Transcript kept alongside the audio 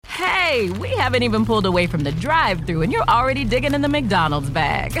Hey, we haven't even pulled away from the drive-thru and you're already digging in the McDonald's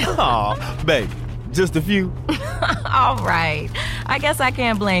bag. Aw, babe, just a few. All right. I guess I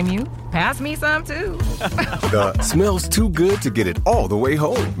can't blame you. Pass me some, too. The smells too good to get it all the way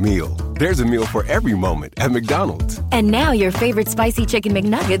home meal. There's a meal for every moment at McDonald's. And now your favorite spicy chicken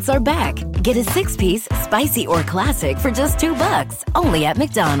McNuggets are back. Get a 6-piece, spicy or classic for just $2. Only at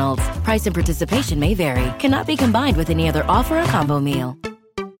McDonald's. Price and participation may vary. Cannot be combined with any other offer or combo meal.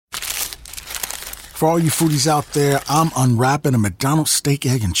 For all you foodies out there, I'm unwrapping a McDonald's steak,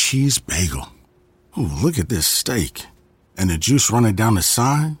 egg, and cheese bagel. Ooh, look at this steak. And the juice running down the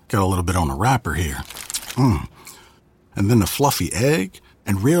side. Got a little bit on the wrapper here. And then the fluffy egg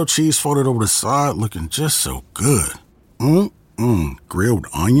and real cheese folded over the side looking just so good. Grilled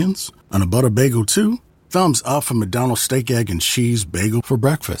onions and a butter bagel too. Thumbs up for McDonald's steak, egg, and cheese bagel for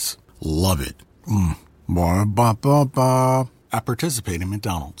breakfast. Love it. Ba-ba-ba-ba. I participate in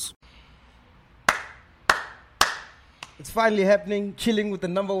McDonald's. It's finally happening. Chilling with the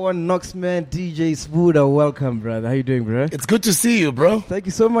number one Knox man, DJ Sbu. Welcome, brother. How you doing, bro? It's good to see you, bro. Thank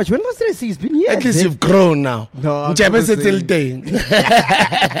you so much. When last did I see you? It's been years. At least you've grown now. No, I'm still still the same.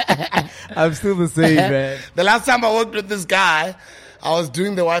 I'm still the same, man. The last time I worked with this guy, I was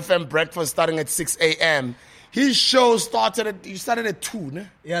doing the YFM breakfast starting at 6 a.m. His show started at 2, ne?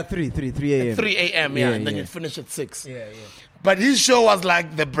 Yeah, 3 a.m. 3 a.m., yeah, and then you finish at 6. Yeah. But his show was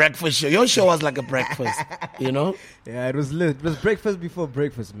like the breakfast show. Your show was like a breakfast, you know? Yeah, it was lit. It was breakfast before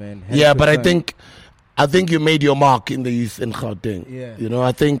breakfast, man. Yeah, but I think you made your mark in the youth in Gauteng. Yeah. You know,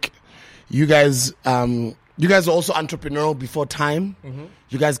 I think you guys were also entrepreneurial before time. Mm-hmm.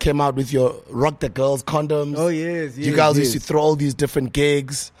 You guys came out with your Rock the Girls condoms. Oh, yes. You guys used to throw all these different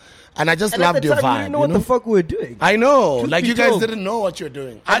gigs. And I just loved your vibe. You didn't know what the fuck we were doing. I know. Truth like, be you guys told. didn't know what you were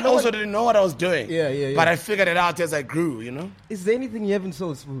doing. I also didn't know what I was doing. Yeah. But I figured it out as I grew, you know? Is there anything you haven't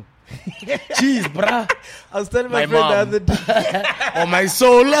sold, Sbu? Jeez, bruh. I was telling my friend the other day. Or my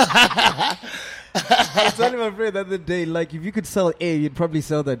soul. I was telling my friend the other day, like, if you could sell A, you'd probably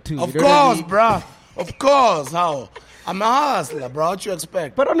sell that too. Of course, bruh. Of course. How? I'm a hustler, bro. What you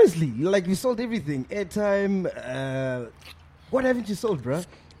expect? But honestly, like, you sold everything. Airtime. What haven't you sold, bruh?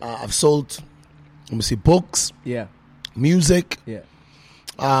 I've sold... Let me see, books, music,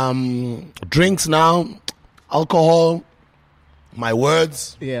 drinks now, alcohol, my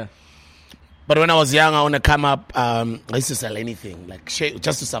words. Yeah. But when I was young, I want to come up, I used to sell anything, like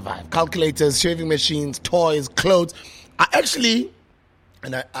just to survive. Calculators, shaving machines, toys, clothes. I actually,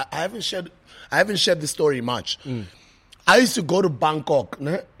 and I haven't shared this story much. I used to go to Bangkok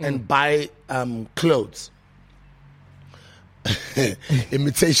and buy clothes.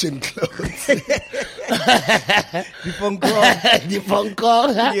 Imitation clothes. The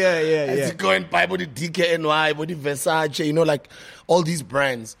Bangkok. Yeah. I used to go and buy body DKNY, body Versace, you know, like all these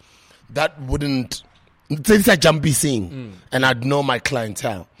brands that wouldn't. It's a jumpy scene, and I'd know my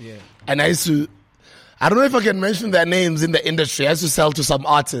clientele. Yeah. And I used to. I don't know if I can mention their names in the industry. I used to sell to some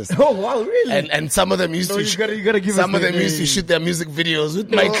artists. Oh wow, really? And some of them used to. You gotta give some of them used to shoot their music videos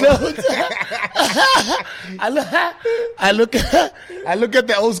with my clothes. I look at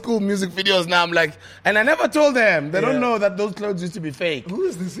the old school music videos now. I'm like, and I never told them. They don't know that those clothes used to be fake. Who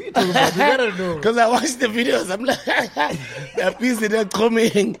is this you talking about? You gotta know. Because I watched the videos. I'm like, they're busy. They're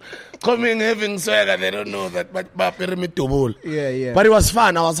coming, having swagger. They don't know that. Yeah. But it was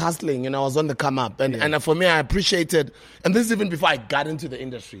fun. I was hustling. You know, I was on the come up, and for me, I appreciated. And this is even before I got into the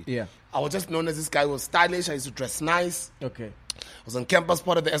industry. Yeah. I was just known as this guy who was stylish. I used to dress nice. Okay. I was on campus,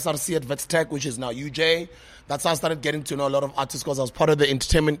 part of the SRC at Mzekezeke, which is now UJ. That's how I started getting to know a lot of artists because I was part of the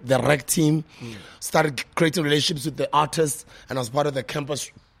entertainment, the rec team. Started creating relationships with the artists, and I was part of the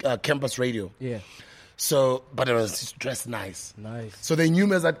campus radio. Yeah. So, but I was dressed nice. Nice. So they knew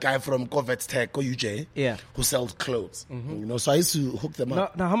me as that guy from Mzekezeke, or UJ, who sells clothes. You know, so I used to hook them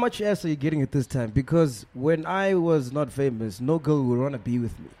up. Now, how much ass are you getting at this time? Because when I was not famous, no girl would want to be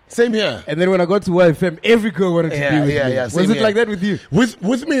with me. Same here. And then when I got to YFM, every girl wanted to be with me. Yeah. Was it like that with you? With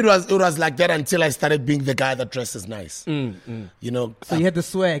me, it was like that until I started being the guy that dresses nice. You know. So you had the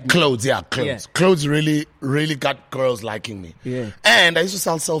swag. Clothes. Clothes really got girls liking me. Yeah. And I used to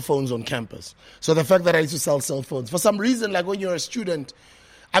sell cell phones on campus. So the fact that I used to sell cell phones, for some reason, like when you're a student,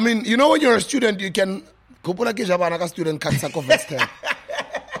 I mean, you know, when you're a student, you can. I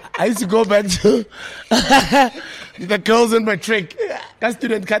used to go back to the girls in my trick.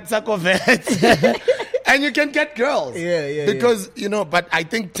 Student and you can get girls. Yeah. Because, you know, but I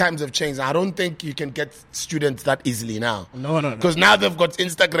think times have changed. I don't think you can get students that easily now. No. Because now they've got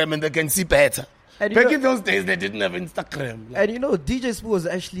Instagram and they can see better. And back in those days, they didn't have Instagram. And you know, DJ Sbu was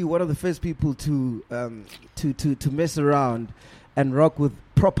actually one of the first people to mess around and rock with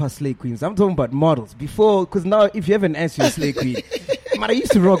proper slay queens. I'm talking about models. Before, because now if you have an answer, you're a slay queen. Man, I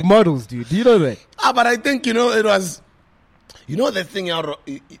used to rock models, dude. Do you know that? But I think, it was, the thing,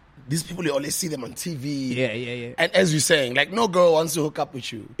 these people, you always see them on TV. Yeah. And as you're saying, like, no girl wants to hook up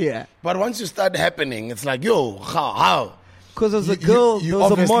with you. Yeah. But once you start happening, it's like, yo, how? Because as a girl, there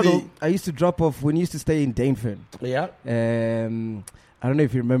was a model I used to drop off when you used to stay in Danefern. Yeah. I don't know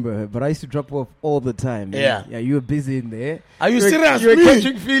if you remember her, but I used to drop off all the time. Yeah. Yeah, you were busy in there. Are you serious? You were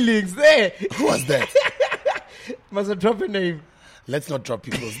catching feelings there. Who was that? Must have dropped a name. Let's not drop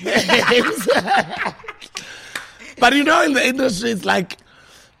people's names. But in the industry, it's like,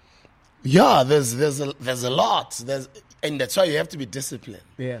 there's a lot. And that's why you have to be disciplined.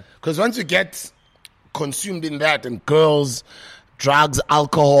 Yeah. Because once you get consumed in that, and girls, drugs,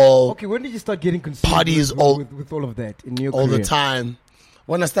 alcohol. Okay, when did you start getting consumed parties with all of that in your all career? the time?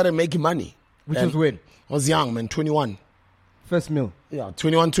 When I started making money. Which was when? I was young, man, 21. First meal? Yeah,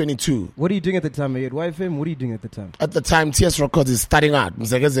 21, 22. What are you doing at the time? Are you at YFM? What are you doing at the time? At the time, TS Records is starting out.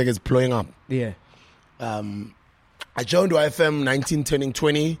 Mzekezeke is blowing up. Yeah. I joined YFM 19 turning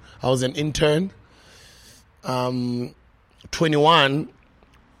 20. I was an intern. 21,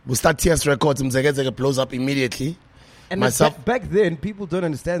 we start TS Records. Mzekezeke blows up immediately. And back then, people don't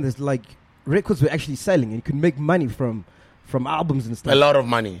understand this. Like, records were actually selling, and you could make money from albums and stuff. A lot of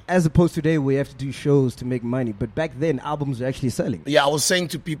money. As opposed to today, where you have to do shows to make money. But back then, albums were actually selling. Yeah, I was saying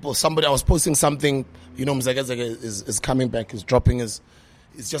to people, I was posting something, Mzekezeke is coming back, he's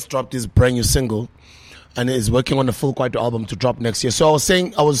just dropped his brand new single, and is working on a full Kwaito album to drop next year. So I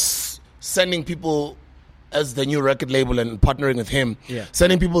was sending people, as the new record label and partnering with him,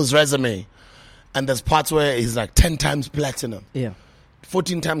 sending people his resume. And there's parts where he's like 10 times platinum. Yeah.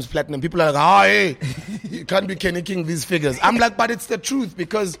 14 times platinum. People are like, hey, you can't be canicking these figures. I'm like, but it's the truth,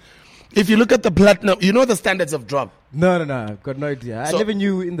 because if you look at the platinum, the standards of drop. No, I've got no idea. I never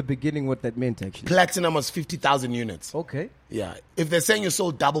knew in the beginning what that meant, actually. Platinum was 50,000 units. Okay. Yeah. If they're saying you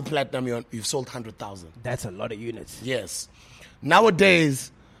sold double platinum, you've sold 100,000. That's a lot of units. Yes.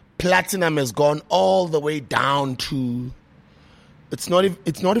 Nowadays, platinum has gone all the way down to... It's not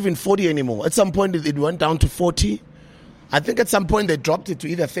even 40 anymore. At some point, it went down to 40. I think at some point they dropped it to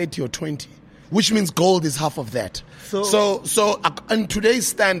either 30 or 20, which means gold is half of that. So in today's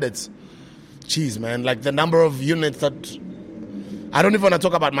standards, geez, man, like the number of units that... I don't even want to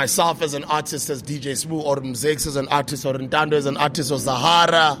talk about myself as an artist, as DJ Sbu, or Mzex as an artist, or Ntando as an artist, or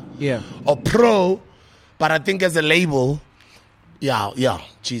Zahara, or Pro. But I think as a label,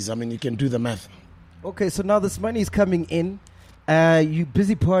 geez, I mean, you can do the math. Okay, so now this money is coming in. You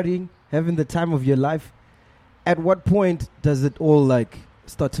busy partying, having the time of your life. At what point does it all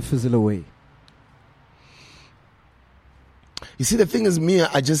start to fizzle away? You see, the thing is,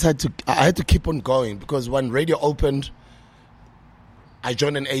 I had to keep on going, because when radio opened, I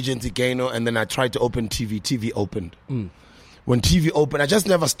joined an agency, Gano, and then I tried to open TV. TV opened. When TV opened, I just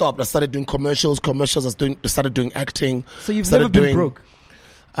never stopped. I started doing commercials. I started doing acting. So you've never been broke?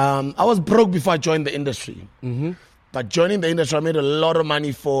 I was broke before I joined the industry. Mm-hmm. But joining the industry, I made a lot of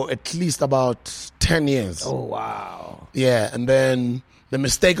money for at least about 10 years. Oh, wow. Yeah, and then the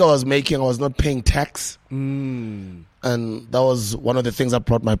mistake I was making, I was not paying tax. And that was one of the things that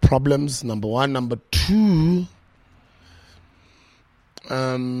brought my problems, number one. Number two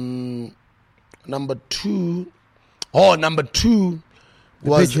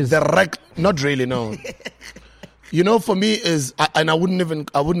was not really, no. For me is, and I wouldn't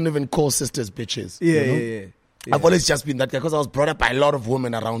even call sisters bitches. Yeah. I've always just been that guy, because I was brought up by a lot of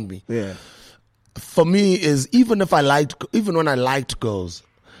women around me. Yeah. For me is, even when I liked girls,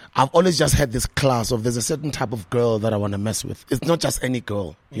 I've always just had this class of, there's a certain type of girl that I want to mess with. It's not just any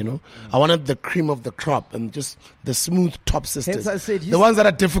girl, I wanted the cream of the crop, and just the smooth top sisters. Hence I said, the ones that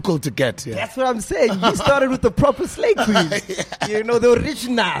are difficult to get. Yeah. That's what I'm saying. You started with the proper slave queens. The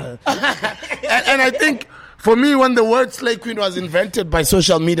original. and I think, for me, when the word slay queen was invented by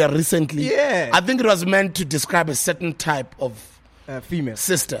social media recently, I think it was meant to describe a certain type of female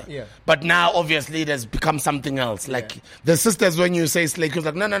sister. Yeah. But now, obviously, it has become something else. Like, the sisters, when you say slay queen,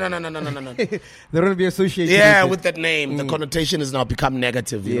 like, no. They don't want to be associated with that name. The connotation has now become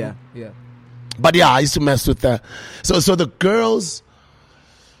negative. Yeah. But I used to mess with that. So the girls,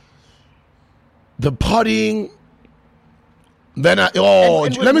 the partying... Then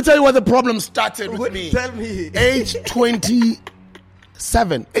let me tell you where the problem started with me. Tell me. Age 27,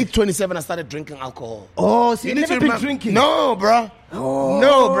 I started drinking alcohol. Oh, so you never been drinking? No, bro.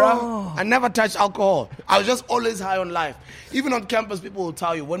 I never touched alcohol. I was just always high on life. Even on campus, people will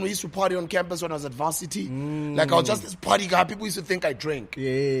tell you, when we used to party on campus when I was at varsity, I was just this party guy. People used to think I drink.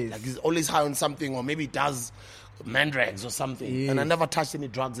 Yes. Like, he's always high on something, or maybe he does mandrags or something. And I never touched any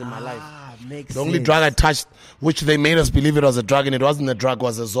drugs in my life. Makes The only sense. drug I touched, which they made us believe it was a drug, and it wasn't a drug,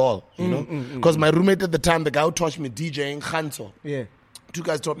 was a Zol, you know? Because my roommate at the time, the guy who taught me DJing, Khanto. Yeah. Two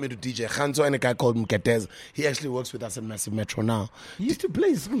guys taught me to DJ, Khanto and a guy called Mzekezeke. He actually works with us in Massive Metro now. You used to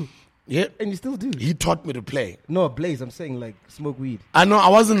play Sbu. Yeah. And you still do. He taught me to play. No, blaze. I'm saying like smoke weed. I know I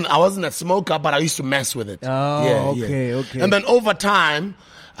wasn't a smoker, but I used to mess with it. Oh, okay. And then over time,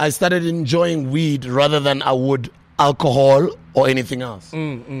 I started enjoying weed rather than I would alcohol or anything else.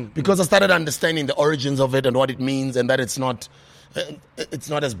 Because I started understanding the origins of it and what it means, and that it's not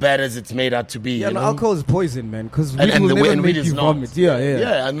as bad as it's made out to be. Yeah, you no, know? alcohol is poison, man. Because weed And will the never way and make weed is you not. vomit.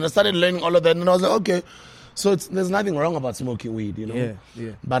 Yeah. And I started learning all of that, and I was like, okay, so there's nothing wrong about smoking weed, you know.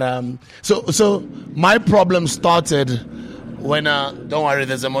 Yeah. But so my problem started when don't worry,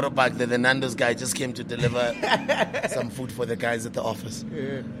 there's a motorbike that the Nando's guy just came to deliver some food for the guys at the office.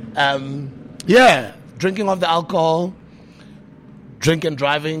 Drinking of the alcohol, drink and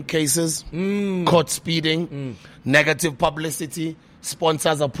driving cases, caught speeding, negative publicity,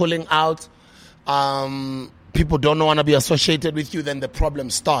 sponsors are pulling out, people don't want to be associated with you, then the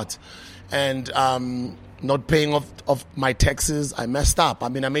problems start. And not paying off my taxes, I messed up. I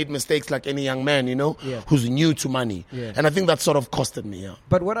mean, I made mistakes like any young man, you know, who's new to money. Yeah. And I think that sort of costed me,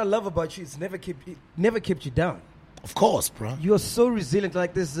 But what I love about you is never kept you down. Of course, bro. You are so resilient.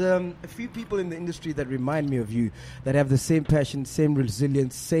 Like there's a few people in the industry that remind me of you that have the same passion, same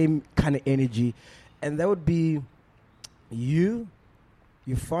resilience, same kind of energy. And that would be you,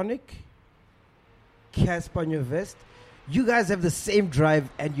 Euphonic, Casper and your vest. You guys have the same drive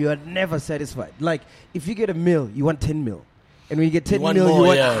and you are never satisfied. Like if you get a mil, you want 10 mil. And when you get 10 mil, you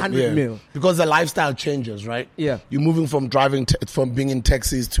want 100 mil. Because the lifestyle changes, right? Yeah. You're moving from from being in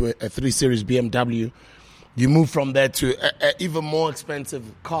taxis to a 3 Series BMW. You move from there to a even more expensive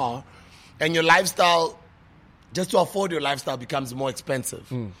car. And your lifestyle, just to afford your lifestyle, becomes more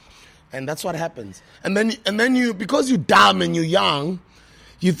expensive. And that's what happens. And then you, because you're dumb and you're young,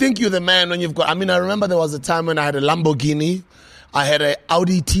 you think you're the man when you've got... I mean, I remember there was a time when I had a Lamborghini. I had a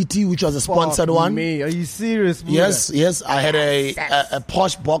Audi TT, which was a sponsored one. Me. Are you serious? Buddha? Yes. I had a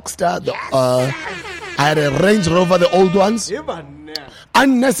Porsche Boxster. I had a Range Rover, the old ones.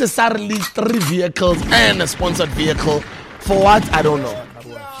 Unnecessarily 3 vehicles and a sponsored vehicle. For what? I don't know.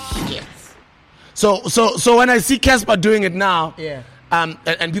 Yes. So when I see Casper doing it now... Yeah.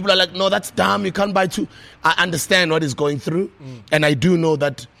 And people are like, no, that's dumb. You can't buy 2. I understand what he's going through. And I do know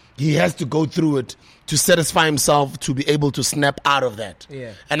that he has to go through it to satisfy himself to be able to snap out of that.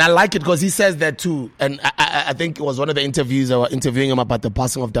 Yeah. And I like it because he says that too. And I think it was one of the interviews I was interviewing him about the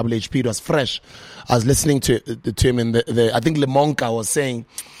passing of WHP. It was fresh. I was listening to him and I think Lemonka was saying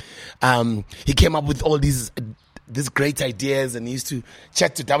he came up with all these great ideas and he used to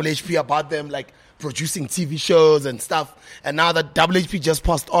chat to WHP about them, like producing TV shows and stuff. And now that WHP just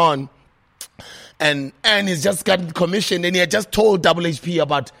passed on and he's just gotten commissioned, and he had just told WHP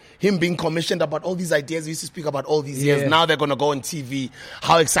about him being commissioned about all these ideas he used to speak about all these years. Now they're going to go on TV.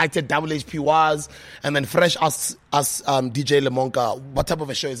 How excited WHP was. And then Fresh asked DJ Lemonka, what type of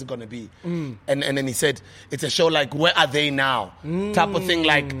a show is it going to be? And then he said, it's a show like, where are they now? Type of thing,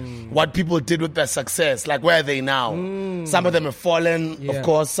 like what people did with their success. Like, where are they now? Some of them have fallen, of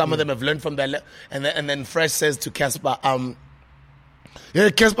course. Some of them have learned from their... And then Fresh says to Casper,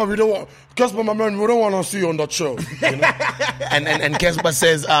 Casper, Casper, my man, we don't want to see you on that show. You know? and Casper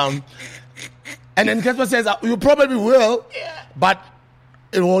says, you probably will, but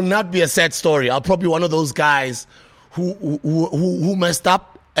it will not be a sad story. I'll probably be one of those guys who messed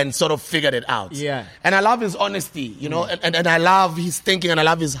up and sort of figured it out. Yeah. And I love his honesty, you know, and I love his thinking and I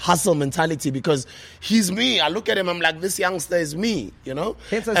love his hustle mentality because he's me. I look at him, I'm like, this youngster is me, you know.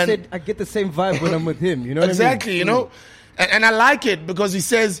 Hence I said I get the same vibe when I'm with him, you know what exactly, I mean? You know. And I like it because he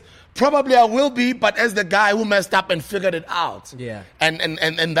says, probably I will be, but as the guy who messed up and figured it out. Yeah.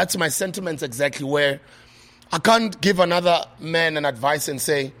 And that's my sentiments exactly, where I can't give another man an advice and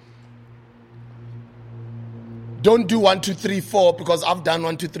say, don't do 1, 2, 3, 4 because I've done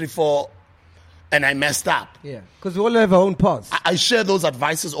 1, 2, 3, 4 and I messed up. Yeah. Because we all have our own paths. I share those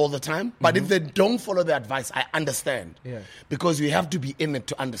advices all the time, but if they don't follow the advice, I understand. Yeah. Because you have to be in it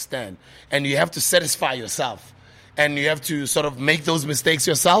to understand, and you have to satisfy yourself. And you have to sort of make those mistakes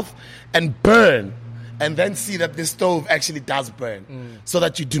yourself and burn. And then see that this stove actually does burn. So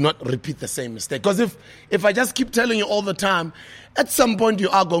that you do not repeat the same mistake. Because if I just keep telling you all the time, at some point you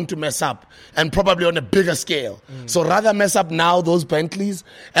are going to mess up. And probably on a bigger scale. So rather mess up now those Bentleys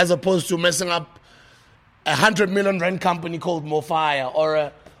as opposed to messing up 100 million rand company called Mofire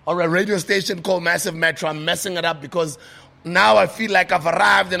or a radio station called Massive Metro. I'm messing it up because now I feel like I've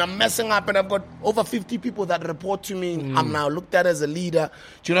arrived and I'm messing up and I've got over 50 people that report to me. I'm now looked at as a leader.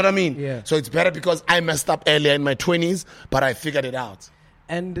 Do you know what I mean? Yeah. So it's better because I messed up earlier in my 20s, but I figured it out.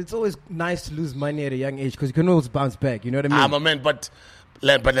 And it's always nice to lose money at a young age because you can always bounce back. You know what I mean? I'm a man, but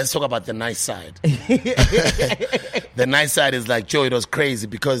let's talk about the nice side. The nice side is like, Joe, it was crazy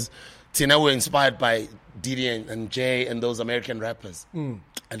because Tina were inspired by Diddy and Jay and those American rappers.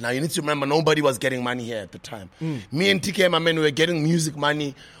 And now you need to remember, nobody was getting money here at the time. Me and TK, my man, we were getting music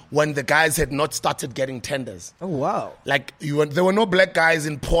money when the guys had not started getting tenders. Oh, wow. Like, there were no black guys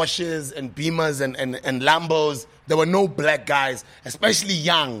in Porsches and Beamers and Lambos. There were no black guys, especially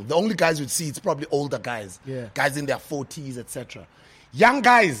young. The only guys you'd see, it's probably older guys. Yeah. Guys in their 40s, etc. Young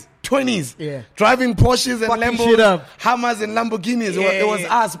guys, 20s, driving Porsches and Fucking shit Lambos, up. Hammers and Lamborghinis. It was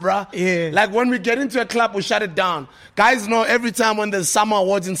us, bruh. Yeah. Like when we get into a club, we shut it down. Guys know every time when there's summer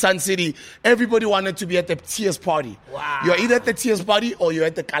awards in Sun City, everybody wanted to be at the Tears party. Wow. You're either at the Tears party or you're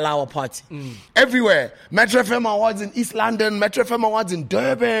at the Kalawa party. Everywhere. Metro FM awards in East London, Metro FM awards in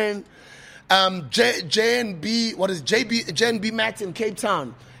Durban, J&B Max in Cape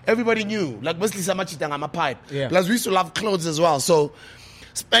Town. Everybody knew. Like, basically, Samachitang, I'm a pipe. Yeah. Plus, we used to love clothes as well. So,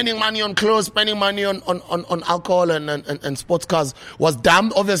 spending money on clothes, spending money on alcohol and sports cars was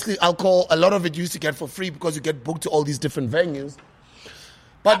damned. Obviously, alcohol, a lot of it used to get for free because you get booked to all these different venues.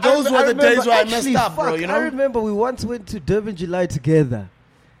 But those were the days where I messed up, bro, you know? I remember we once went to Durban July together.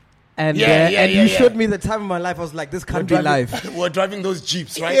 And you showed me the time of my life. I was like, this can't be life. We're driving those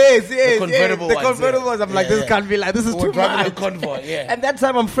Jeeps, right? Yes, the yes, convertible The ones, convertible ones. I'm like, this can't be life. This is We're too driving much. the convoy, And that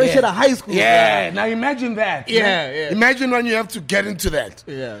time I'm fresh out of high school. Yeah, now imagine that. Yeah. Imagine when you have to get into that.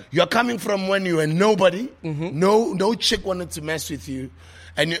 Yeah. You're coming from when you were nobody. No chick wanted to mess with you.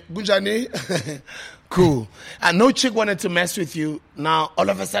 And Bunjani, cool. And no chick wanted to mess with you. Now, all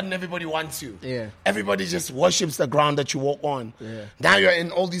of a sudden, everybody wants you. Yeah. Everybody just worships the ground that you walk on. Yeah. Now you're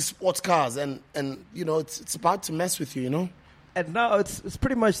in all these sports cars and you know, it's about to mess with you, you know? And now it's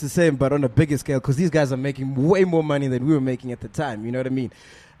pretty much the same, but on a bigger scale, because these guys are making way more money than we were making at the time. You know what I mean?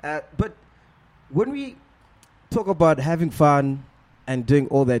 But when we talk about having fun and doing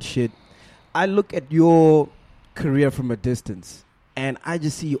all that shit, I look at your career from a distance, and I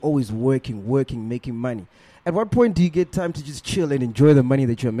just see you always working, making money. At what point do you get time to just chill and enjoy the money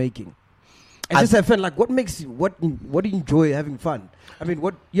that you're making? And just have fun. Like, what makes you, what do you enjoy having fun? I mean,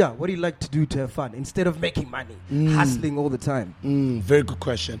 what do you like to do to have fun instead of making money, hustling all the time? Very good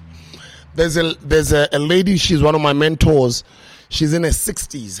question. There's a lady, she's one of my mentors. She's in her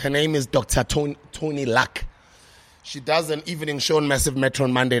 60s. Her name is Dr. Tony Luck. She does an evening show on Massive Metro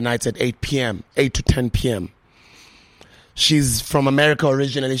on Monday nights at 8 to 10 p.m. She's from America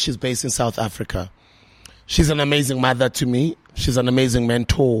originally. She's based in South Africa. She's an amazing mother to me. She's an amazing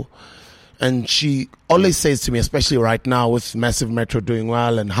mentor. And she always says to me, especially right now with Massive Metro doing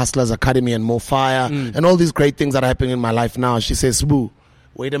well and Hustlers Academy and More Fire and all these great things that are happening in my life now, she says, Sbu,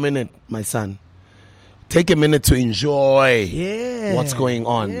 wait a minute, my son. Take a minute to enjoy what's going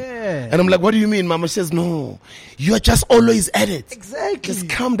on. Yeah. And I'm like, what do you mean, Mama? She says, no, you're just always at it. Exactly. Just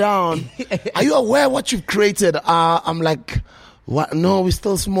calm down. Are you aware of what you've created? I'm like, what? No, we're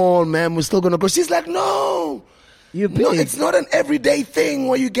still small, man. We're still going to grow. She's like, no. No, it's not an everyday thing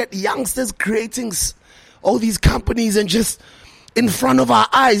where you get youngsters creating all these companies and just in front of our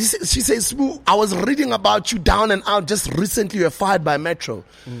eyes. She says, Sbu, I was reading about you down and out just recently. You were fired by Metro.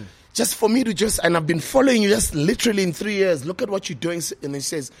 Just for me to and I've been following you just literally in 3 years. Look at what you're doing. And he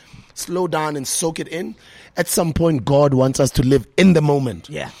says, slow down and soak it in. At some point, God wants us to live in the moment.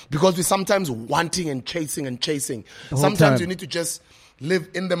 Yeah. Because we're sometimes wanting and chasing. Sometimes time. you need to just live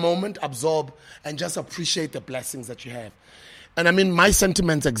in the moment, absorb, and just appreciate the blessings that you have. And I mean, my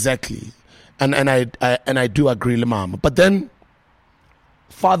sentiments exactly. And I do agree, Limam. But then,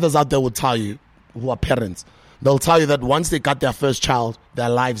 fathers out there will tell you, who are parents, they'll tell you that once they got their first child, their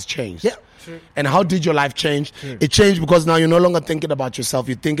lives changed. Yeah. True. And how did your life change? True. It changed because now you're no longer thinking about yourself.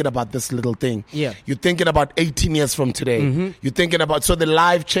 You're thinking about this little thing. Yeah. You're thinking about 18 years from today. You're thinking about, so the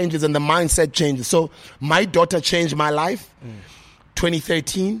life changes and the mindset changes. So my daughter changed my life,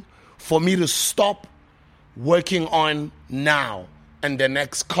 2013, for me to stop working on now and the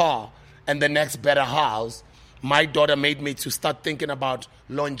next car and the next better house. My daughter made me to start thinking about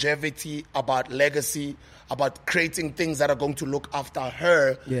longevity, about legacy, about creating things that are going to look after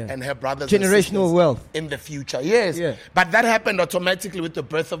her and her brothers and sisters generational wealth in the future. Yes. Yeah. But that happened automatically with the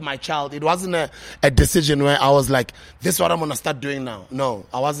birth of my child. It wasn't a decision where I was like, this is what I'm going to start doing now. No,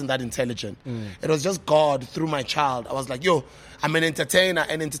 I wasn't that intelligent. It was just God through my child. I was like, yo, I'm an entertainer,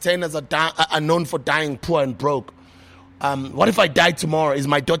 and entertainers are known for dying poor and broke. what if I die tomorrow? Is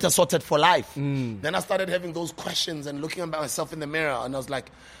my daughter sorted for life? Then I started having those questions and looking at myself in the mirror, and I was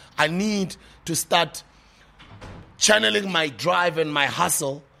like, I need to start channeling my drive and my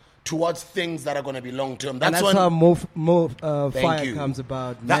hustle towards things that are going to be long term. That's when, how more fire comes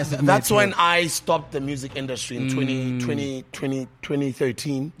about. That's when I stopped the music industry in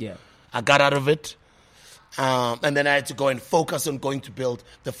 2013. Yeah, I got out of it. And then I had to go and focus on going to build.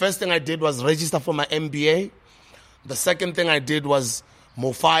 The first thing I did was register for my MBA. The second thing I did was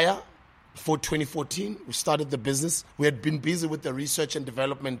more fire for 2014. We started the business. We had been busy with the research and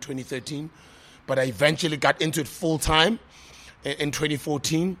development in 2013, but I eventually got into it full time in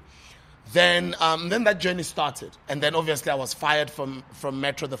 2014. Then that journey started. And then obviously I was fired from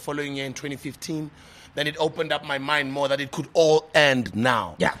Metro the following year in 2015. Then it opened up my mind more that it could all end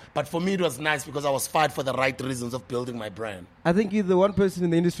now. Yeah. But for me, it was nice because I was fired for the right reasons of building my brand. I think you're the one person in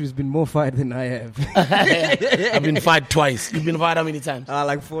the industry who's been more fired than I have. I've been fired twice. You've been fired how many times?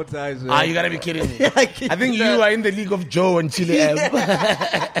 Like 4 times. Man. You got to be kidding me. I think you are in the league of Joe and Chile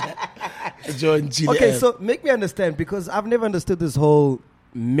Joe and Chile Okay, so make me understand, because I've never understood this whole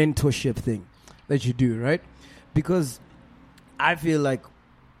mentorship thing that you do, right? Because I feel like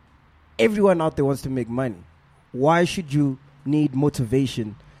everyone out there wants to make money. Why should you need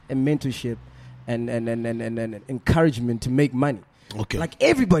motivation and mentorship and encouragement to make money? Okay. Like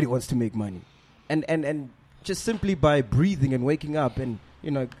everybody wants to make money. And just simply by breathing and waking up and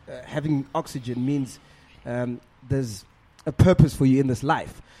having oxygen means there's a purpose for you in this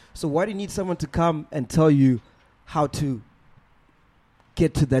life. So why do you need someone to come and tell you how to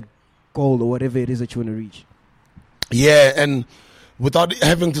get to that goal or whatever it is that you want to reach? Yeah, and without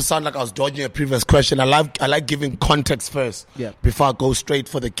having to sound like I was dodging a previous question, I like giving context first before I go straight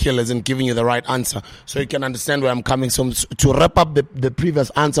for the killers and giving you the right answer so you can understand where I'm coming from. To wrap up the previous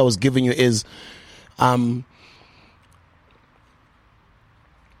answer I was giving you is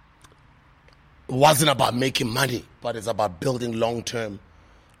wasn't about making money, but it's about building long-term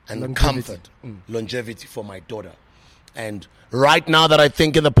and longevity for my daughter. And right now that I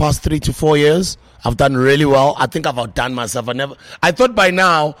think in the past 3 to 4 years, I've done really well. I think I've outdone myself. I thought by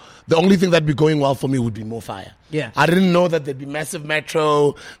now the only thing that'd be going well for me would be more fire. Yeah. I didn't know that there'd be massive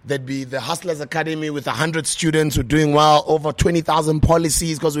Metro, there'd be the Hustlers Academy with 100 students who are doing well, over 20,000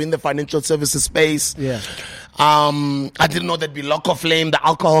 policies because we're in the financial services space. Yeah. I didn't know there'd be Lock of Flame, the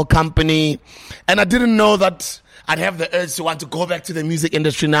alcohol company. And I didn't know that I'd have the urge to want to go back to the music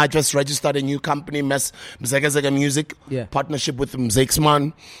industry now. I just registered a new company, Mzekezeke Music, partnership with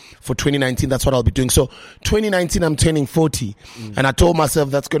Mzekezeke for 2019. That's what I'll be doing. So 2019, I'm turning 40. And I told myself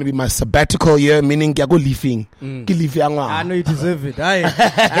that's going to be my sabbatical year, meaning I go leaving. I know you deserve it.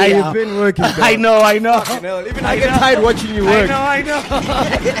 You've been working. Girl. I know. Even I get tired watching you work. I know.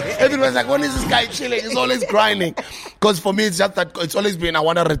 Everyone's like, when is this guy chilling? He's always grinding. Because for me, it's just that it's always been, I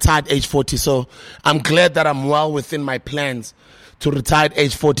want to retire at age 40. So I'm glad that I'm well within my plans to retire at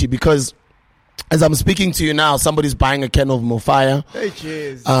age 40, because as I'm speaking to you now, somebody's buying a can of Mofire. Hey,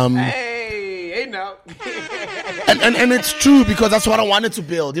 cheers. Hey now. and it's true, because that's what I wanted to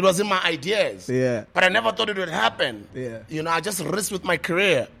build. It was in my ideas. Yeah. But I never thought it would happen. Yeah. I just risked with my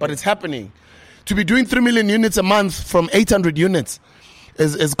career, but it's happening. To be doing 3 million units a month from 800 units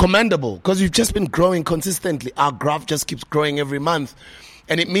is commendable, because you've just been growing consistently. Our graph just keeps growing every month.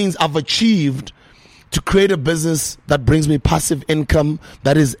 And it means I've achieved to create a business that brings me passive income,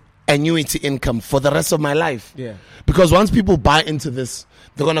 that is annuity income for the rest of my life. Yeah. Because once people buy into this,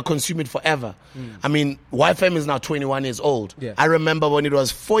 they're going to consume it forever. I mean, YFM is now 21 years old. Yeah. I remember when it was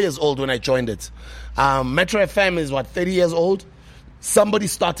 4 years old when I joined it. Metro FM is 30 years old? Somebody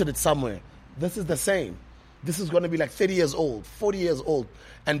started it somewhere. This is the same. This is going to be like 30 years old, 40 years old.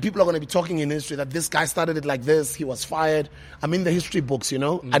 And people are going to be talking in history that this guy started it like this, he was fired. I'm in the history books,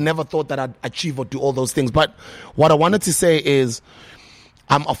 I never thought that I'd achieve or do all those things. But what I wanted to say is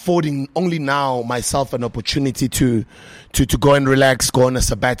I'm affording only now myself an opportunity to go and relax, go on a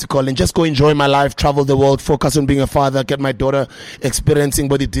sabbatical, and just go enjoy my life, travel the world, focus on being a father, get my daughter experiencing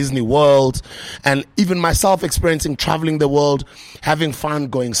both the Disney World and even myself experiencing traveling the world, having fun,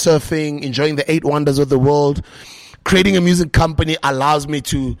 going surfing, enjoying the 8 wonders of the world. Creating a music company allows me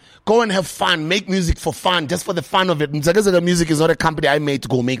to go and have fun, make music for fun, just for the fun of it. Mzekezeke Music is not a company I made to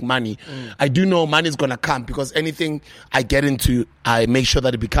go make money. I do know money is going to come, because anything I get into, I make sure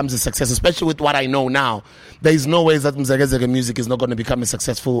that it becomes a success, especially with what I know now. There is no way that Mzekezeke Music is not going to become a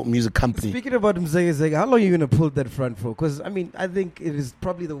successful music company. Speaking about Mzekezeke, how long are you going to pull that front for? Because, I think it is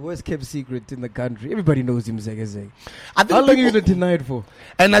probably the worst kept secret in the country. Everybody knows Mzekezeke. How long are you going to deny it for?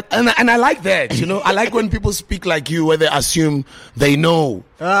 And I like that, I like when people speak like you where they assume they know.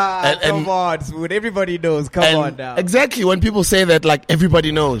 Come on, Sbu. Everybody knows. Come on now. Exactly. When people say that, like,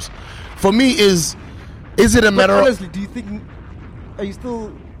 everybody knows. For me, is it a matter honestly, do you think... Are you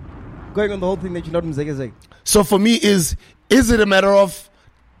still going on the whole thing that you're not Mzekezeke? So for me, is it a matter of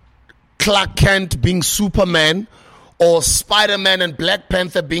Clark Kent being Superman, or Spider-Man and Black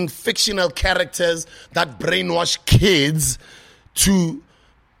Panther being fictional characters that brainwash kids to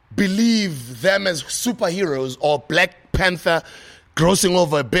believe them as superheroes, or Black Panther grossing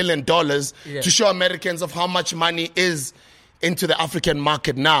over $1 billion to show Americans of how much money is into the African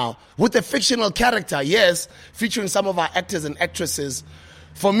market now with a fictional character, yes, featuring some of our actors and actresses.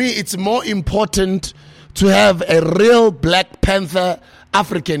 For me, it's more important to have a real Black Panther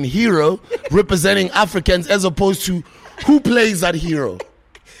African hero representing Africans, as opposed to who plays that hero.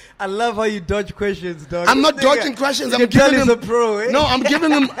 I love how you dodge questions, dog. I'm not dodging questions. I'm giving him a pro. No, I'm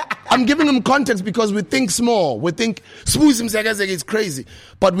giving him context, because we think small. We think Mzekezeke is crazy,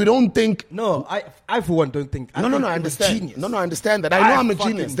 but we don't think. No, I for one don't think. No, I understand. No, I understand that. I know I'm a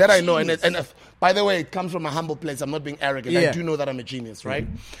genius. That I know. And if, by the way, it comes from a humble place. I'm not being arrogant. I do know that I'm a genius, right?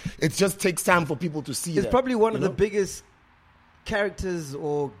 It just takes time for people to see. It's probably one of the biggest characters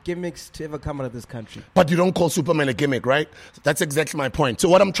or gimmicks to ever come out of this country. But you don't call Superman a gimmick, right? That's exactly my point. So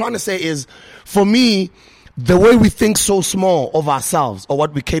what I'm trying to say is, for me, the way we think so small of ourselves or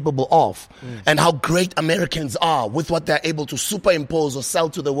what we're capable of, and how great Americans are with what they're able to superimpose or sell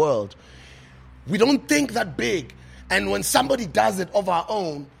to the world, we don't think that big. And when somebody does it of our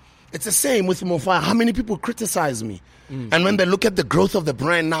own, it's the same with Mofaya. How many people criticize me? And when they look at the growth of the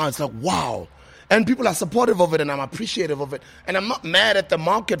brand now, it's like, wow. And people are supportive of it, and I'm appreciative of it. And I'm not mad at the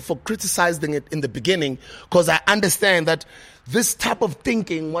market for criticizing it in the beginning, because I understand that this type of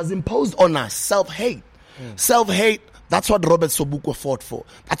thinking was imposed on us. Self-hate. Self-hate, that's what Robert Sobukwe fought for.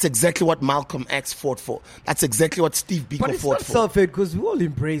 That's exactly what Malcolm X fought for. That's exactly what Steve Biko fought for. But it's not self-hate, because we all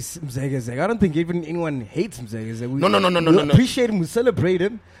embrace Mzekezeke. I don't think even anyone hates Mzekezeke. No. We appreciate him, we celebrate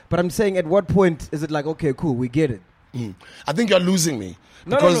him. But I'm saying, at what point is it like, okay, cool, we get it? I think you're losing me.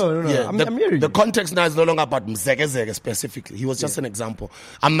 No. I'm hearing the you. context now is no longer about Mzekezeke specifically. He was just an example.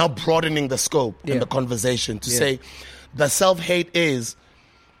 I'm now broadening the scope in the conversation to say the self-hate is,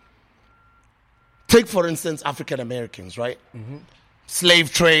 take for instance African Americans, right?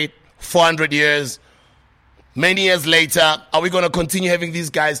 Slave trade, 400 years. Many years later, are we going to continue having these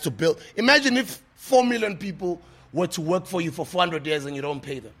guys to build? Imagine if 4 million people were to work for you for 400 years and you don't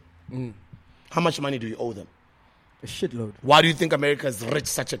pay them. How much money do you owe them? A shitload. Why do you think America is rich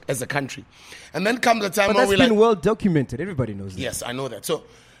as a country? And then comes the time when we're that's been well documented. Everybody knows that. Yes, I know that. So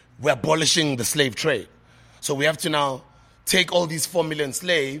we're abolishing the slave trade. So we have to now take all these 4 million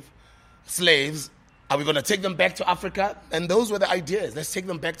slaves. Are we going to take them back to Africa? And those were the ideas. Let's take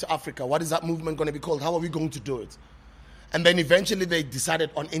them back to Africa. What is that movement going to be called? How are we going to do it? And then eventually they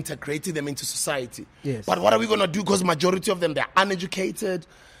decided on integrating them into society. Yes. But what are we going to do? Because majority of them, they're uneducated.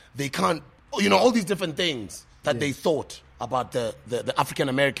 They can't, all these different things that they thought about the African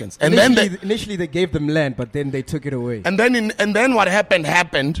Americans. And initially they gave them land, but then they took it away. And then what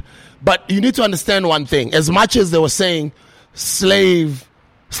happened. But you need to understand one thing. As much as they were saying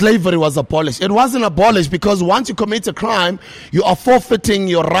slavery was abolished, it wasn't abolished, because once you commit a crime, you are forfeiting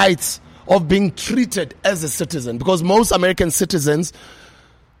your rights of being treated as a citizen. Because most American citizens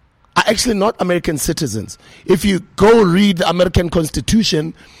are actually not American citizens. If you go read the American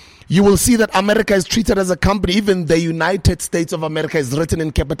Constitution, you will see that America is treated as a company. Even the United States of America is written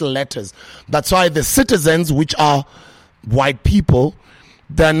in capital letters. That's why the citizens, which are white people,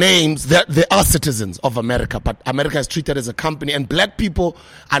 their names, they are citizens of America, but America is treated as a company. And black people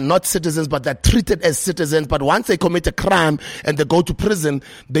are not citizens, but they're treated as citizens. But once they commit a crime and they go to prison,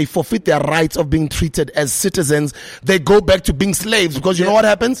 they forfeit their rights of being treated as citizens. They go back to being slaves, because you know what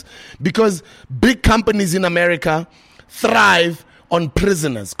happens? Because big companies in America thrive on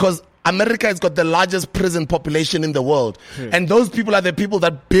prisoners, because America has got the largest prison population in the world. And those people are the people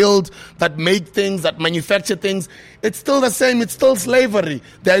that build, that make things, that manufacture things. It's still the same. It's still slavery.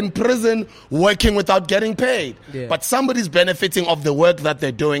 They're in prison working without getting paid. But somebody's benefiting of the work that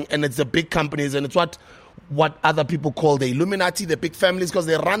they're doing, and it's the big companies, and it's what other people call the Illuminati, the big families, because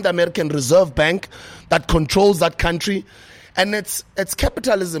they run the American Reserve Bank that controls that country. And it's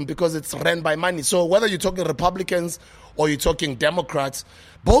capitalism, because it's run by money. So whether you're talking Republicans or you're talking Democrats,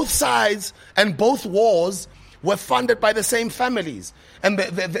 both sides and both wars were funded by the same families. And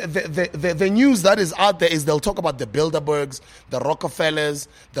the news that is out there is they'll talk about the Bilderbergs, the Rockefellers,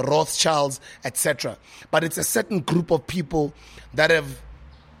 the Rothschilds, etc. But it's a certain group of people that have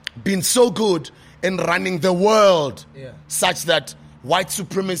been so good in running the world, such that white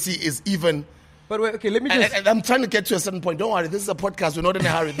supremacy is even But wait, okay, let me just... And I'm trying to get to a certain point. Don't worry, this is a podcast. We're not in a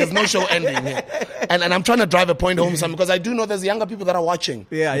hurry. There's no show ending here. And I'm trying to drive a point home because I do know there's younger people that are watching.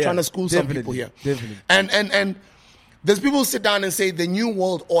 I'm trying to school some people here. Definitely. And there's people who sit down and say, the new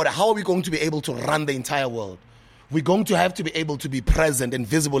world order, how are we going to be able to run the entire world? We're going to have to be able to be present and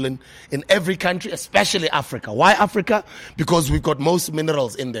visible in every country, especially Africa. Why Africa? Because we've got most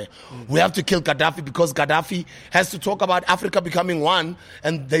minerals in there. We have to kill Gaddafi because Gaddafi has to talk about Africa becoming one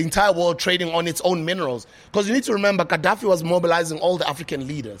and the entire world trading on its own minerals. Because you need to remember, Gaddafi was mobilizing all the African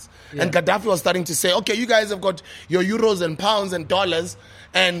leaders. Yeah. And Gaddafi was starting to say, okay, you guys have got your euros and pounds and dollars,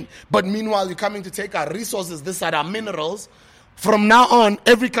 but meanwhile, you're coming to take our resources, this are our minerals. From now on,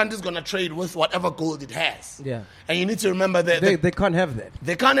 every country is going to trade with whatever gold it has. Yeah. And you need to remember that... They can't have that.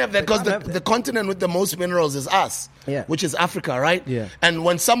 They can't have that because the continent with the most minerals is us, which is Africa, right? Yeah. And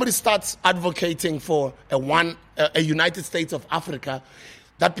when somebody starts advocating for a United States of Africa,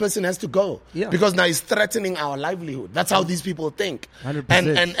 that person has to go. Yeah. Because now he's threatening our livelihood. That's how these people think.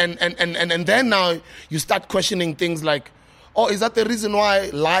 100%. And then now you start questioning things like, oh, is that the reason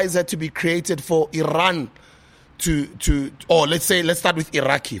why lies had to be created for Iran let's start with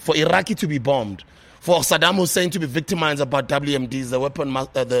Iraqi. For Iraqi to be bombed, for Saddam Hussein to be victimized about WMDs,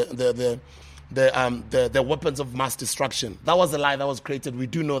 the weapons of mass destruction. That was a lie that was created. We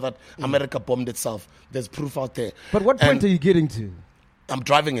do know that America bombed itself. There's proof out there. But what point are you getting to? I'm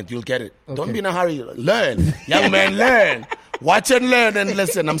driving it. You'll get it. Okay. Don't be in a hurry. Learn, young man. Learn. Watch and learn and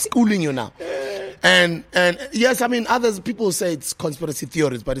listen. I'm schooling you now. And yes, I mean, people say it's conspiracy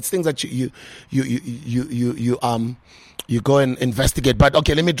theories, but it's things that you go and investigate. But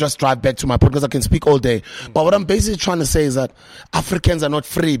okay, let me just drive back to my point because I can speak all day. But what I'm basically trying to say is that Africans are not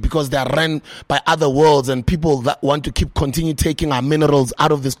free because they are run by other worlds and people that want to continue taking our minerals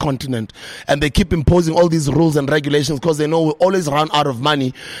out of this continent. And they keep imposing all these rules and regulations because they know we'll always run out of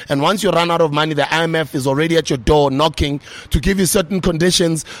money. And once you run out of money, the IMF is already at your door knocking to give you certain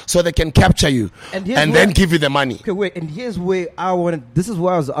conditions so they can capture you and then give you the money. Okay, wait, and here's where this is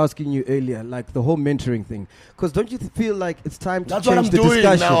why I was asking you earlier, like the whole mentoring thing. Because don't you feel like it's time to change the discussion? That's what I'm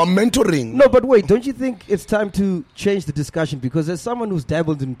doing now. I'm mentoring. No, but wait, don't you think it's time to change the discussion? Because as someone who's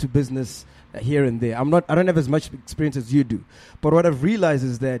dabbled into business here and there, I don't have as much experience as you do. But what I've realized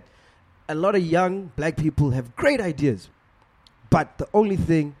is that a lot of young black people have great ideas. But the only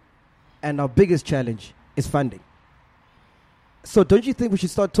thing and our biggest challenge is funding. So don't you think we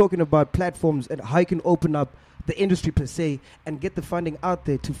should start talking about platforms and how you can open up the industry per se and get the funding out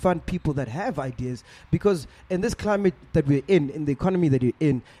there to fund people that have ideas? Because in this climate that we're in the economy that you're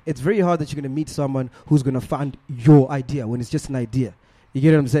in, it's very hard that you're going to meet someone who's going to fund your idea when it's just an idea. You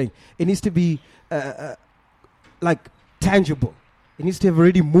get what I'm saying? It needs to be like tangible. It needs to have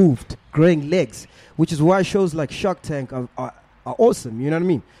already moved, growing legs, which is why shows like Shark Tank are awesome. You know what I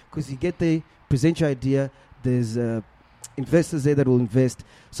mean? Because you get there, present your idea, there's investors there that will invest.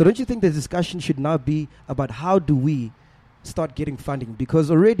 So don't you think the discussion should now be about how do we start getting funding?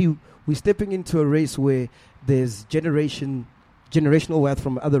 Because already we're stepping into a race where there's generational wealth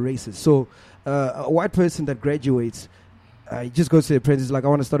from other races. So a white person that graduates, he just goes to the apprentice like, I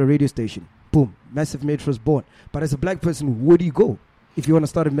want to start a radio station. Boom, massive metro is born. But as a black person, where do you go if you want to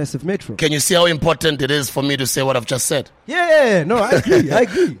start a massive metro? Can you see how important it is for me to say what I've just said? Yeah, no, I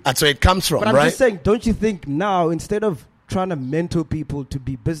agree. That's where it comes from, but I'm just saying, don't you think now, instead of trying to mentor people to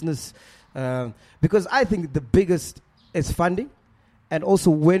be business, because I think the biggest is funding, and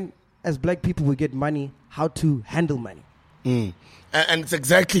also when as black people we get money, how to handle money. And it's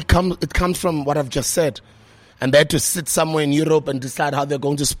exactly it comes from what I've just said. And they had to sit somewhere in Europe and decide how they're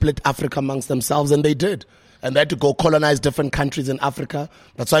going to split Africa amongst themselves, and they did. And they had to go colonize different countries in Africa.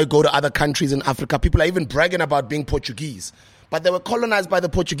 That's why you go to other countries in Africa. People are even bragging about being Portuguese. But they were colonized by the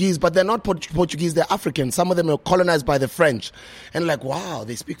Portuguese, but they're not Portuguese, they're African. Some of them were colonized by the French. And like, wow,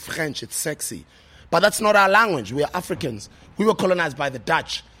 they speak French, it's sexy. But that's not our language, we are Africans. We were colonized by the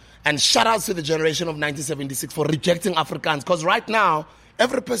Dutch. And shout out to the generation of 1976 for rejecting Afrikaans. Because right now,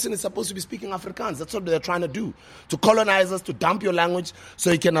 every person is supposed to be speaking Afrikaans. That's what they're trying to do. To colonize us, to dump your language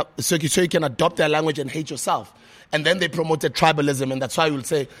so you can adopt their language and hate yourself. And then they promoted tribalism, and that's why we'll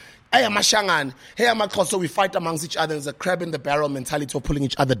say, hey, I'm a Shangan, hey, I'm a Khoso, we fight amongst each other. There's a crab in the barrel mentality of pulling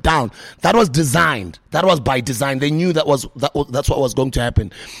each other down. That was designed. That was by design. They knew that's what was going to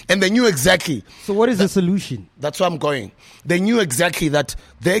happen. And they knew exactly. So what is the solution? That's where I'm going. They knew exactly that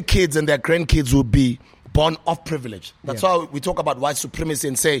their kids and their grandkids would be born of privilege. That's why we talk about white supremacy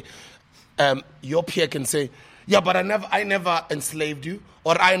and say, your peer can say, yeah, but I never enslaved you,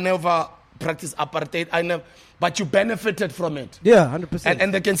 or I never practice apartheid. I never, but you benefited from it. Yeah, 100%.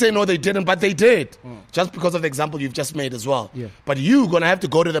 And they can say, no, they didn't, but they did. Just because of the example you've just made as well. Yeah. But you're going to have to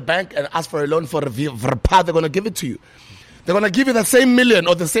go to the bank and ask for a loan for a Verpa. They're going to give it to you. They're going to give you the same million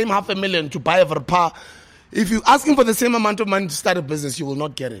or the same $500,000 to buy a Verpa. If you're asking for the same amount of money to start a business, you will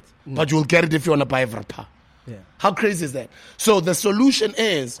not get it. But you will get it if you want to buy a Verpa. Yeah. How crazy is that? So the solution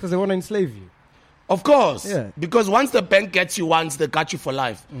is... Because they want to enslave you. Of course. Yeah. Because once the bank gets you once, they got you for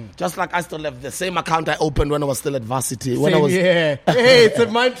life. Just like I still have the same account I opened when I was still at varsity. Hey, it's a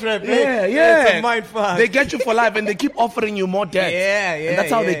mind trap. Yeah. It's a mind fuck. They get you for life and they keep offering you more debt. Yeah. And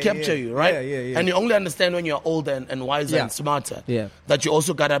that's how they capture you, right? Yeah. And you only understand when you're older and wiser and smarter. Yeah. That you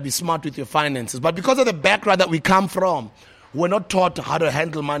also got to be smart with your finances. But because of the background that we come from, we're not taught how to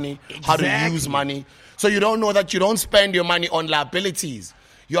handle money, how to use money. So you don't know that you don't spend your money on liabilities.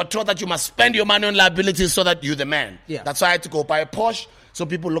 You're taught that you must spend your money on liabilities so that you're the man. Yeah. That's why I had to go buy a Porsche so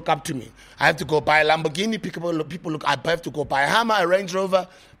people look up to me. I have to go buy a Lamborghini, people look. I have to go buy a Hammer, a Range Rover,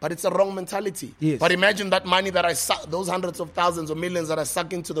 but it's a wrong mentality. Yes. But imagine that money that I suck, those hundreds of thousands or millions that I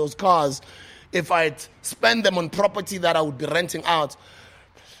suck into those cars, if I'd spend them on property that I would be renting out,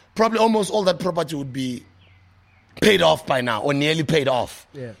 probably almost all that property would be paid off by now or nearly paid off.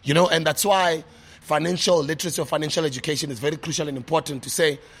 Yeah. You know, and that's why financial literacy or financial education is very crucial and important to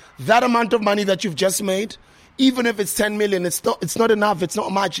say that amount of money that you've just made, even if it's 10 million, it's not enough. It's not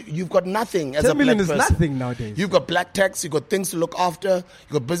much. You've got nothing as a black person. 10 million is nothing nowadays. You've got black tax. You've got things to look after.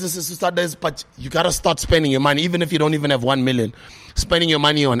 You've got businesses to start this, but you got to start spending your money, even if you don't even have 1 million. Spending your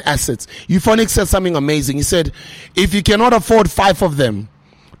money on assets. Euphonics said something amazing. He said, if you cannot afford 5 of them,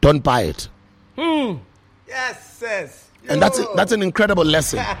 don't buy it. Yes, sis. And that's an incredible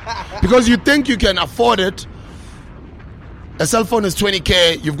lesson. Because you think you can afford it. A cell phone is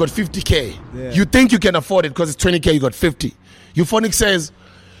 20K, you've got 50K. Yeah. You think you can afford it because it's 20K, you got 50. Euphonics says,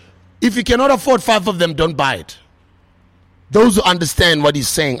 if you cannot afford 5 of them, don't buy it. Those who understand what he's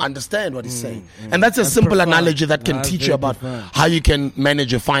saying, understand what he's saying. And that's a simple profound. analogy that can teach you about how you can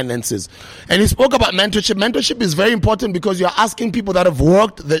manage your finances. And he spoke about mentorship. Mentorship is very important because you're asking people that have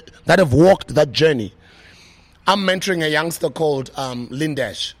walked that journey. I'm mentoring a youngster called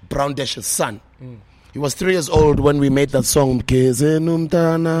Lindash, Brown Dash's son. He was 3 years old when we made that song. Okay,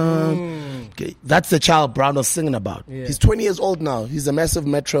 that's the child Brown was singing about. Yeah. He's 20 years old now. He's a massive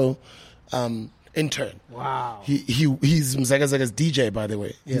Metro intern. Wow. He's Mzekezeke's DJ, by the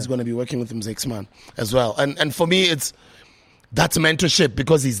way. Yeah. He's going to be working with Mzekezeke as well. And for me, that's mentorship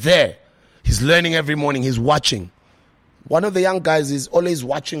because he's there. He's learning every morning. He's watching. One of the young guys is always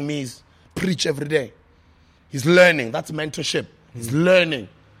watching me preach every day. He's learning. That's mentorship. He's learning.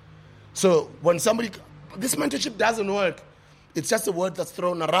 So when this mentorship doesn't work, it's just a word that's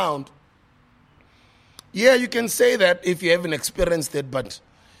thrown around. Yeah, you can say that if you haven't experienced it, but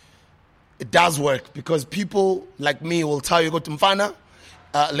it does work because people like me will tell you, go to Mfana.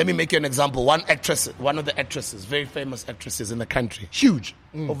 Let me make you an example. One of the actresses, very famous actresses in the country, huge,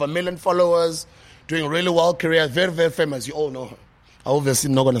 over 1 million followers, doing really well career, very, very famous. You all know her. I'm obviously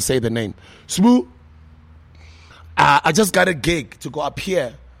not going to say the name. Sbu. I just got a gig to go up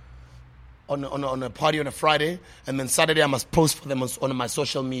here on a party on a Friday, and then Saturday I must post for them on my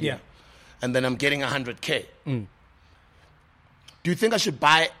social media. Yeah. And then I'm getting 100K. Do you think I should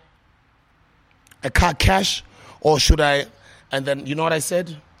buy a car cash, or should I? And then, you know what I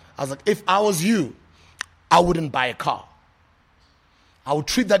said? I was like, if I was you, I wouldn't buy a car. I would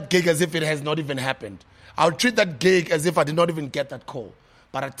treat that gig as if it has not even happened. I would treat that gig as if I did not even get that call.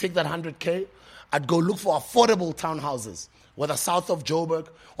 But I'd take that 100K, I'd go look for affordable townhouses, whether south of Joburg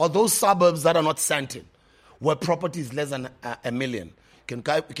or those suburbs that are not Sandton, where property is less than $1 million. You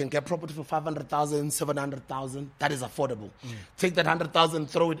can get property for 500,000, 700,000. That is affordable. Take that 100,000,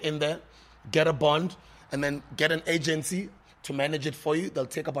 throw it in there, get a bond, and then get an agency to manage it for you. They'll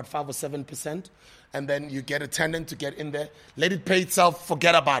take about 5 or 7%, and then you get a tenant to get in there. Let it pay itself.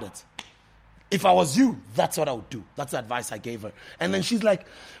 Forget about it. If I was you, that's what I would do. That's the advice I gave her. And then she's like,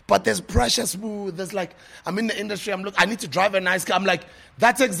 but there's pressure, Sbu. There's like, I'm in the industry. I need to drive a nice car. I'm like,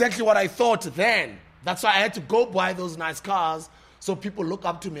 that's exactly what I thought then. That's why I had to go buy those nice cars so people look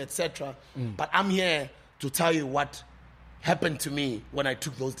up to me, etc. But I'm here to tell you what happened to me when I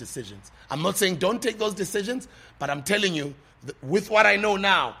took those decisions. I'm not saying don't take those decisions, but I'm telling you, with what I know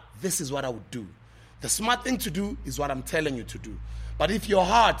now, this is what I would do. The smart thing to do is what I'm telling you to do. But if your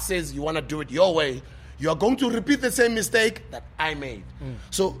heart says you want to do it your way, you are going to repeat the same mistake that I made.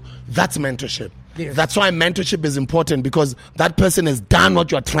 So that's mentorship. Yes. That's why mentorship is important, because that person has done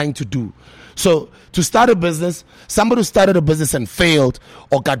what you are trying to do. So to start a business, somebody who started a business and failed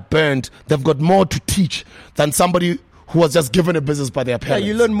or got burned, they've got more to teach than somebody who was just given a business by their parents.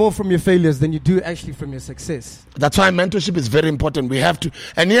 Yeah, you learn more from your failures than you do actually from your success. That's why mentorship is very important. We have to.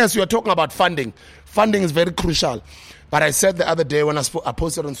 And yes, you are talking about funding. Funding is very crucial. But I said the other day when I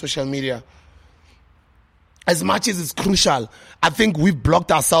posted on social media, as much as it's crucial, I think we've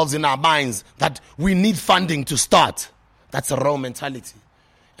blocked ourselves in our minds that we need funding to start. That's a wrong mentality.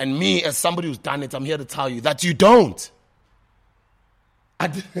 And me, as somebody who's done it, I'm here to tell you that you don't. I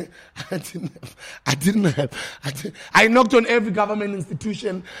knocked on every government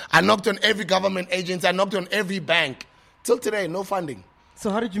institution. I knocked on every government agency. I knocked on every bank. Till today, no funding. So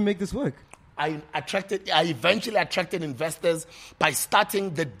how did you make this work? I eventually attracted investors by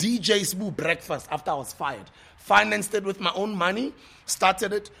starting the DJ Sbu breakfast after I was fired. Financed it with my own money,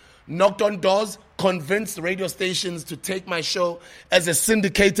 started it, knocked on doors, convinced radio stations to take my show as a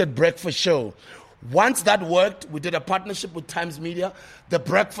syndicated breakfast show. Once that worked, we did a partnership with Times Media. The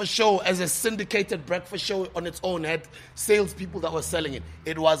breakfast show as a syndicated breakfast show on its own had salespeople that were selling it.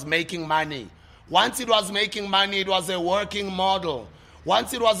 It was making money. Once it was making money, it was a working model.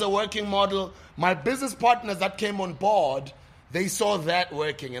 Once it was a working model, my business partners that came on board, they saw that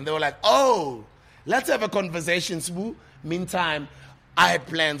working. And they were like, oh, let's have a conversation, Sbu. Meantime, I had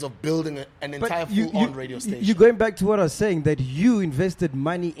plans of building an entire full-on radio station. You're going back to what I was saying, that you invested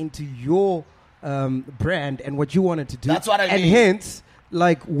money into your brand and what you wanted to do. That's what I mean. And hence,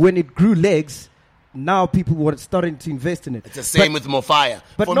 like when it grew legs, now people were starting to invest in it. It's the same with More Fire.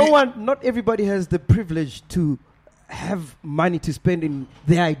 But not everybody has the privilege to have money to spend in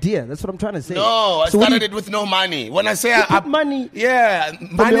their idea. That's what I'm trying to say. No, I started it with no money. When I say money, yeah,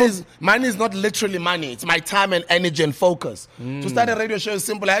 money is not literally money. It's my time and energy and focus. To start a radio show is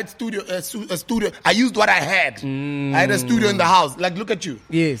simple. I had a studio. I used what I had. I had a studio in the house. Like, look at you.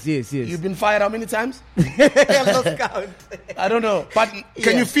 Yes. You've been fired how many times? I lost count. I don't know. But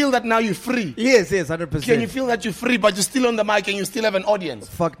can you feel that now you're free? Yes, 100%. Can you feel that you're free, but you're still on the mic and you still have an audience?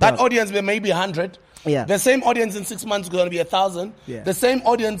 That audience may be 100. Yeah. The same audience in 6 months is going to be 1,000. Yeah. The same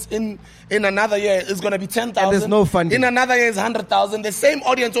audience in another year is going to be 10,000. And there's no funding. In another year is 100,000. The same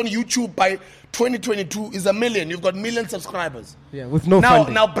audience on YouTube by 2022 is 1 million. You've got 1 million subscribers. Yeah, with no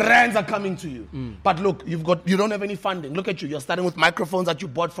funding. Now brands are coming to you. But look, you don't have any funding. Look at you. You're starting with microphones that you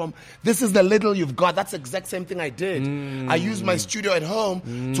bought from. This is the little you've got. That's the exact same thing I did. I used my studio at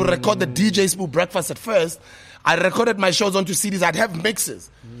home to record the DJ Sbu breakfast at first. I recorded my shows onto CDs. I'd have mixes.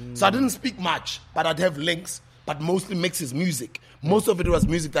 So I didn't speak much, but I'd have links, but mostly mixes, music. Most of it was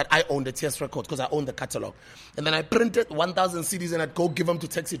music that I owned at TS Records because I owned the catalog. And then I printed 1,000 CDs and I'd go give them to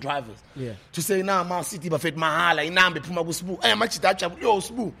taxi drivers. Yeah. To say, ma city buffet mahala, inambe puma Sbu. Hey, machi dacha, yo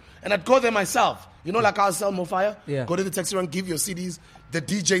Sbu. And I'd go there myself. You know, like I'll sell More Fire? Yeah. Go to the taxi rank, give your CDs, the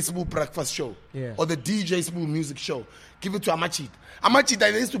DJ Sbu breakfast show. Yeah. Or the DJ Sbu music show. Give it to Amachit. Amachit,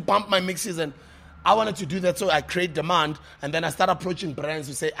 they used to bump my mixes and I wanted to do that, so I create demand, and then I start approaching brands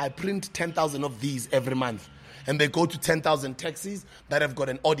who say, I print 10,000 of these every month. And they go to 10,000 taxis that have got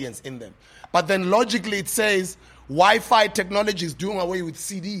an audience in them. But then logically it says, Wi-Fi technology is doing away with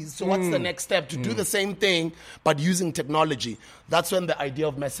CDs, so what's the next step? To do the same thing, but using technology. That's when the idea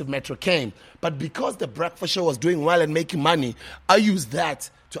of Massive Metro came. But because the breakfast show was doing well and making money, I used that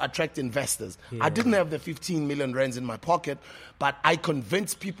to attract investors. Yeah. I didn't have the 15 million rands in my pocket, but I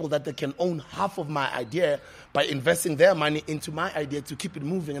convinced people that they can own half of my idea by investing their money into my idea to keep it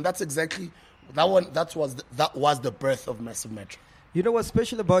moving. And that's exactly that was the birth of Massive Metro. You know what's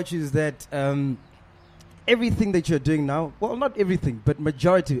special about you is that everything that you're doing now, well, not everything, but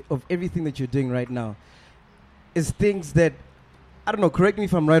majority of everything that you're doing right now is things that, I don't know, correct me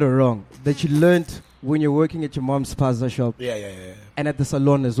if I'm right or wrong, that you learned when you're working at your mom's pasta shop. Yeah. And at the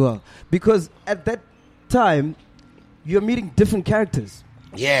salon as well. Because at that time, you're meeting different characters.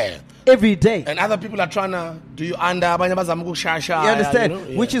 Yeah. Every day. And other people are trying to do you under. You understand?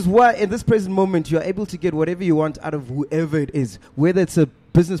 Yeah. Which is why in this present moment, you're able to get whatever you want out of whoever it is. Whether it's a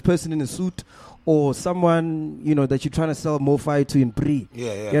business person in a suit or someone, you know, that you're trying to sell More Fire to in Brie.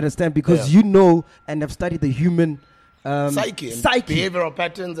 Yeah. You understand? Because you know and have studied the human psyche, behavioral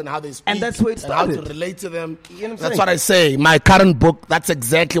patterns and how they speak, and that's where it started. And how to relate to them. You know that's what I say. My current book, that's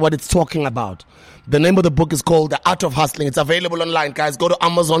exactly what it's talking about. The name of the book is called The Art of Hustling. It's available online, guys. Go to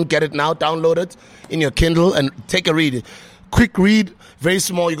Amazon, get it now, download it in your Kindle, and take a read. Quick read, very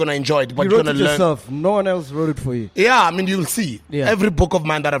small. You're gonna enjoy it, but you're gonna learn yourself. No one else wrote it for you. Yeah, I mean, you'll see. Yeah. Every book of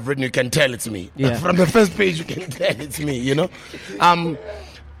mine that I've written, you can tell it's me. Yeah. From the first page, you can tell it's me. You know.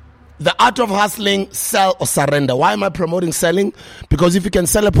 The Art of Hustling, Sell or Surrender. Why am I promoting selling? Because if you can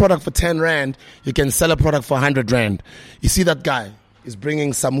sell a product for 10 Rand, you can sell a product for 100 Rand. You see that guy is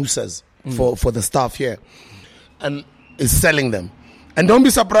bringing samosas for the staff here and is selling them. And don't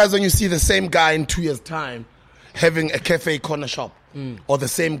be surprised when you see the same guy in 2 years' time having a cafe corner shop or the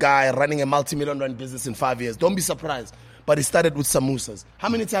same guy running a multi-million rand business in 5 years. Don't be surprised. But it started with samosas. How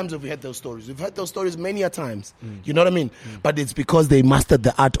many times have we heard those stories? We've heard those stories many a times. You know what I mean? But it's because they mastered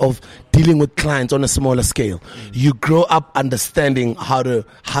the art of dealing with clients on a smaller scale. You grow up understanding how to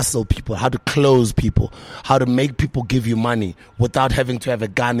hustle people, how to close people, how to make people give you money without having to have a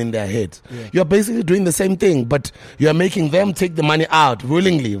gun in their head. You're basically doing the same thing, but you're making them take the money out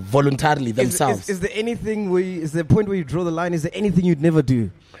willingly, voluntarily, themselves. Is there anything is there a point where you draw the line? Is there anything you'd never do?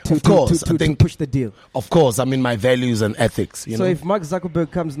 Of course, I think to push the deal. Of course, I mean my values and ethics. You know? If Mark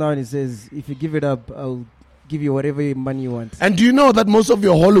Zuckerberg comes now and he says, "If you give it up, I'll give you whatever money you want." And do you know that most of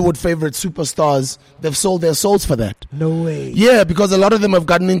your Hollywood favorite superstars, they've sold their souls for that? No way. Yeah, because a lot of them have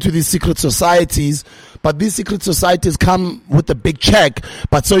gotten into these secret societies, but these secret societies come with a big check,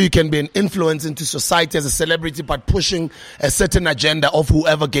 but so you can be an influence into society as a celebrity, but pushing a certain agenda of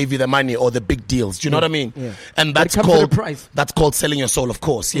whoever gave you the money or the big deals. Do you know what I mean? Yeah. And that's called selling your soul, of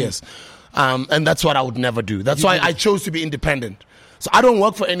course, yes. And that's what I would never do. That's why I chose to be independent. So I don't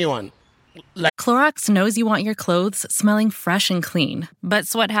work for anyone. Clorox knows you want your clothes smelling fresh and clean, but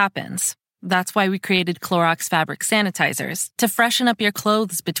so what happens? That's why we created Clorox fabric sanitizers to freshen up your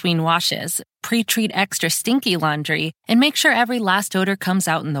clothes between washes, pre-treat extra stinky laundry, and make sure every last odor comes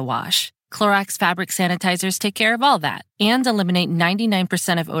out in the wash. Clorox fabric sanitizers take care of all that and eliminate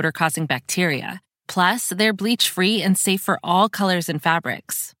 99% of odor-causing bacteria. Plus, they're bleach-free and safe for all colors and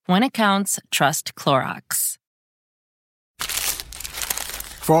fabrics. When it counts, trust Clorox.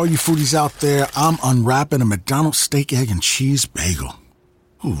 For all you foodies out there, I'm unwrapping a McDonald's steak, egg, and cheese bagel.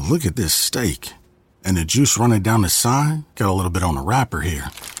 Ooh, look at this steak. And the juice running down the side. Got a little bit on the wrapper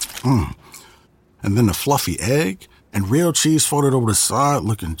here. And then the fluffy egg and real cheese folded over the side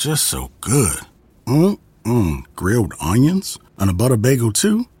looking just so good. Grilled onions and a butter bagel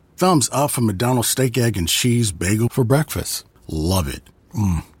too. Thumbs up for McDonald's steak, egg, and cheese bagel for breakfast. Love it.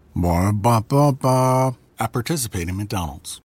 I participate in McDonald's.